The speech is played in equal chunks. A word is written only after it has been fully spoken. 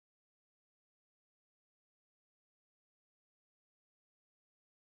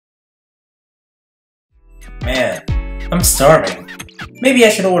Man, I'm starving. Maybe I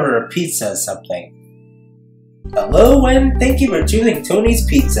should order a pizza or something. Hello and thank you for choosing Tony's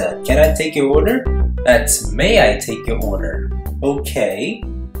Pizza. Can I take your order? That's may I take your order. Okay,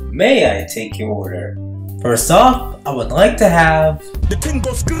 may I take your order? First off, I would like to have... The Ting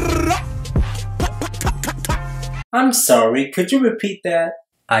goes Skrra. I'm sorry, could you repeat that?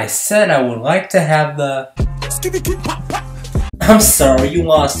 I said I would like to have the... I'm sorry, you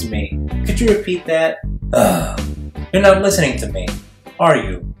lost me. Could you repeat that? You're not listening to me, are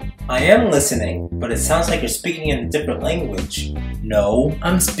you? I am listening, but it sounds like you're speaking in a different language. No,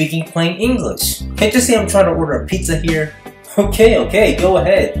 I'm speaking plain English. Can't you see I'm trying to order a pizza here? Okay, go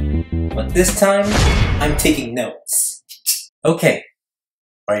ahead. But this time, I'm taking notes. Okay,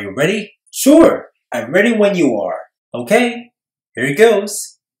 are you ready? Sure, I'm ready when you are. Okay, here it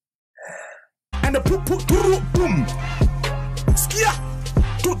goes. And the boom.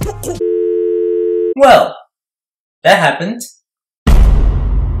 Well, that happened.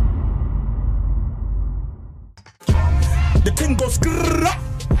 The Ting goes Skrra.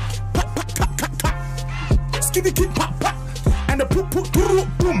 Skitty kid pop pop. And the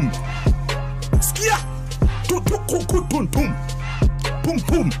boom. Skia.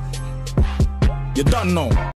 Boom. You don't know.